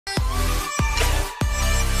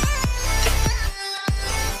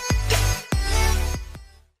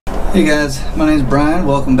Hey guys, my name is Brian.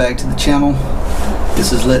 Welcome back to the channel.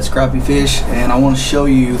 This is Let's Crappie Fish, and I want to show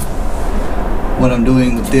you what I'm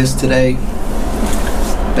doing with this today.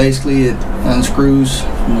 Basically, it unscrews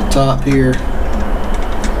from the top here,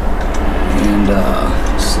 and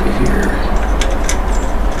let's see here.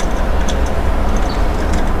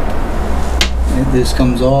 And this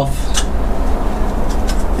comes off.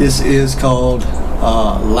 This is called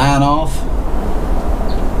line off.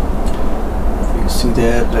 See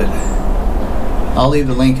that, but I'll leave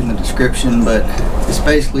the link in the description. But it's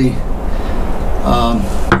basically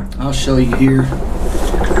I'll show you here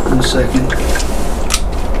in a second.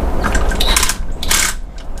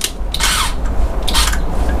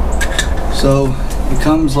 So it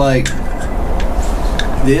comes like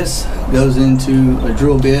this, goes into a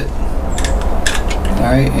drill bit,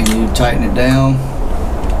 alright, and you tighten it down.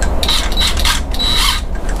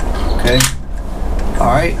 Okay.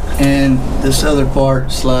 Alright, and this other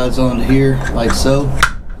part slides onto here like so,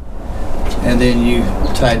 and then you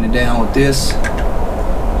tighten it down with this.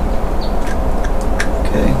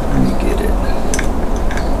 Okay, let me get it.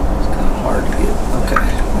 It's kind of hard to get. Okay,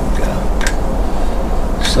 there we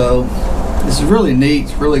go. So this is really neat,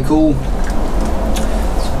 it's really cool.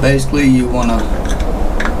 So basically you want to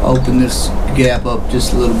open this gap up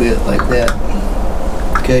just a little bit like that.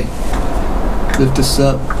 Okay. Lift this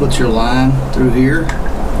up, put your line through here,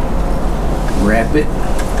 wrap it,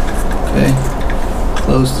 okay,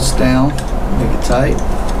 close this down, make it tight.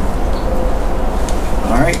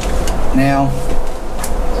 Alright, now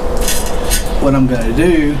what I'm going to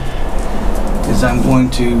do is I'm going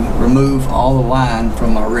to remove all the line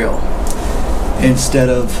from my reel instead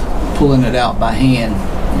of pulling it out by hand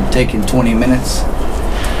and taking 20 minutes.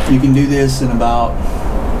 You can do this in about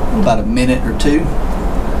a minute or two.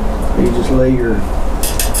 You just lay your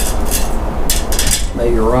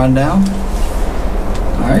rod down.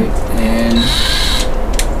 Alright, and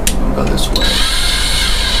we'll go this way.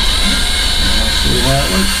 See how it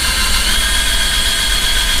looks.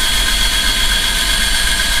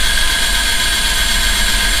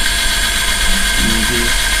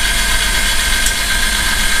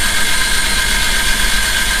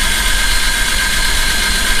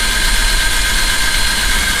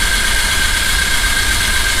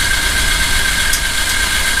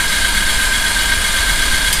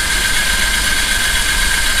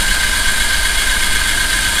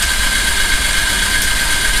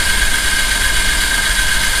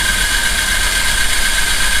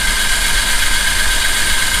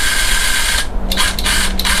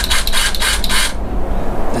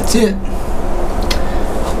 That's it.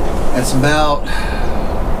 That's about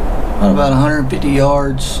 150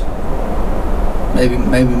 yards, maybe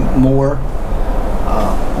more.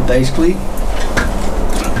 Basically,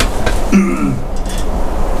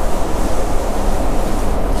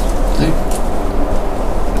 see?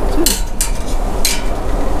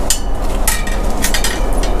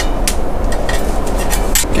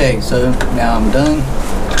 Okay, so now I'm done.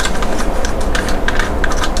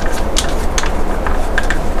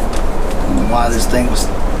 Why this thing was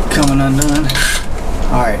coming undone.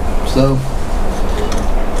 Alright, so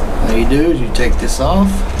all you do is you take this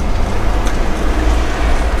off,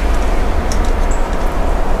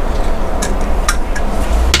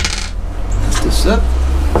 lift this up,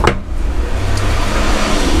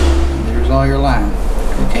 and there's all your line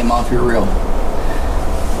that came off your reel.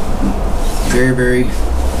 Very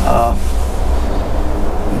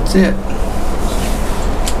that's it.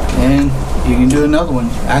 And you can do another one.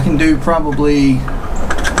 I can do probably,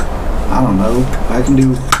 I don't know, I can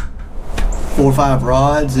do 4 or 5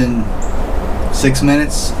 rods in 6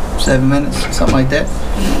 minutes, 7 minutes, something like that.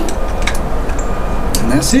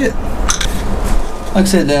 And that's it. Like I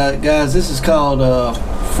said, guys, this is called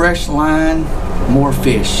Fresh Line, More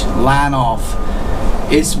Fish, Line Off.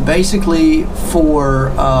 It's basically for,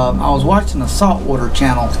 I was watching a saltwater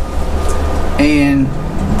channel, and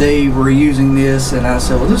they were using this, and I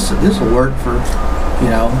said, well, this will work for, you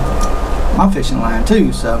know, my fishing line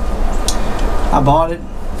too. So I bought it.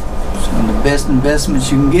 It's one of the best investments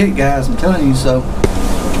you can get, guys, I'm telling you. So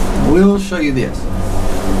we'll show you this.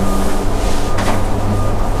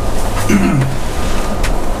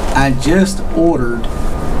 I just ordered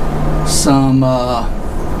some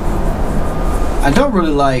I don't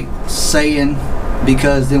really like saying,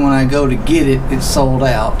 because then when I go to get it, it's sold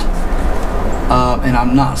out. And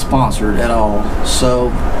I'm not sponsored at all,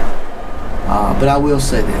 so but I will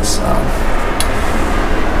say this,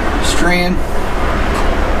 strand,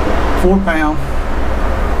 4-pound,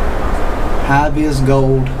 high vis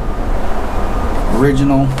gold,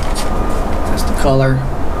 original, that's the color,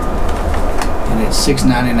 and it's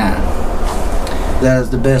 $6.99. That is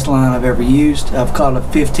the best line I've ever used. I've caught a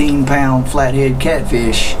 15-pound flathead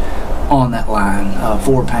catfish on that line,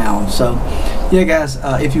 4 pounds. So yeah guys,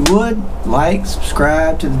 if you would like,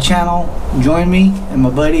 subscribe to the channel, join me and my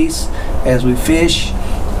buddies as we fish.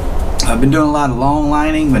 I've been doing a lot of long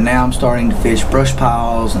lining, but now I'm starting to fish brush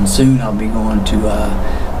piles, and soon I'll be going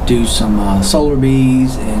to do some solar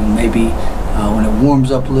bees, and maybe when it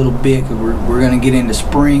warms up a little bit, cause we're going to get into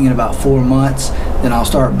spring in about 4 months, then I'll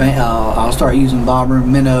start using bobber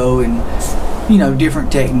and minnow and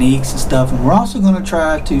different techniques and stuff. And we're also going to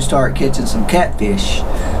try to start catching some catfish.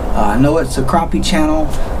 I know it's a crappie channel,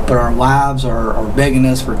 but our wives are begging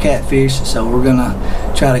us for catfish, so we're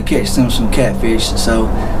gonna try to catch them some catfish. So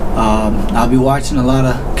I'll be watching a lot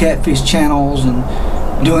of catfish channels and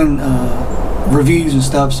doing reviews and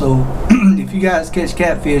stuff. So if you guys catch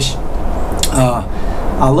catfish,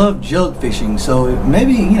 I love jug fishing, so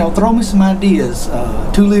maybe throw me some ideas.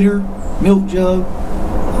 2-liter milk jug,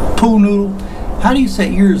 pool noodle. How do you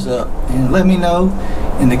set yours up? And let me know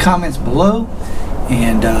in the comments below.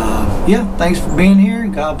 And yeah, thanks for being here.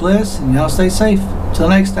 God bless, and y'all stay safe. Till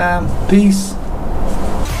next time, peace.